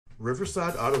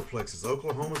Riverside Autoplex is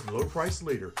Oklahoma's low-price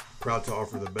leader, proud to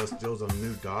offer the best deals on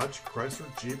new Dodge, Chrysler,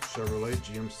 Jeep, Chevrolet,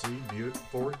 GMC, Buick,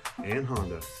 Ford, and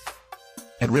Honda.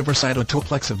 At Riverside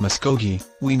Autoplex of Muskogee,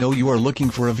 we know you are looking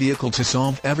for a vehicle to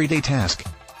solve everyday tasks.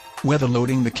 Whether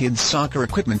loading the kids' soccer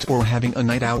equipment or having a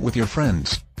night out with your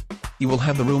friends, you will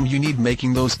have the room you need,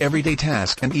 making those everyday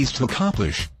tasks and ease to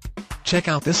accomplish. Check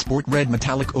out this sport red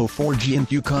metallic 04 GM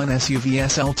Yukon SUV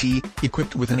SLT,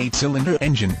 equipped with an 8-cylinder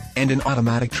engine and an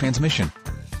automatic transmission.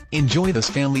 Enjoy this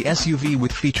family SUV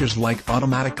with features like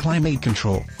automatic climate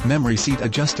control, memory seat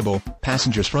adjustable,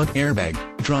 passenger's front airbag,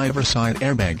 driver's side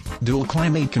airbag, dual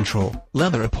climate control,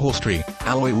 leather upholstery,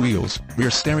 alloy wheels,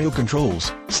 rear stereo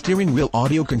controls, steering wheel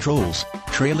audio controls,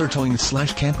 trailer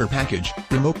towing/camper package,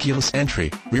 remote keyless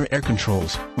entry, rear air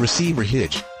controls, receiver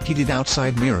hitch, heated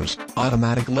outside mirrors,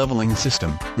 automatic leveling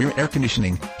system, rear air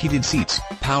conditioning, heated seats,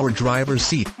 power driver's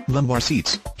seat, lumbar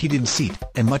seats, heated seat,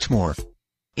 and much more.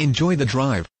 Enjoy the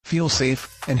drive, feel safe,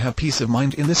 and have peace of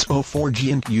mind in this 04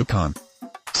 GM Yukon.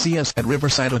 See us at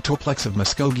Riverside Autoplex of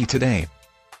Muskogee today.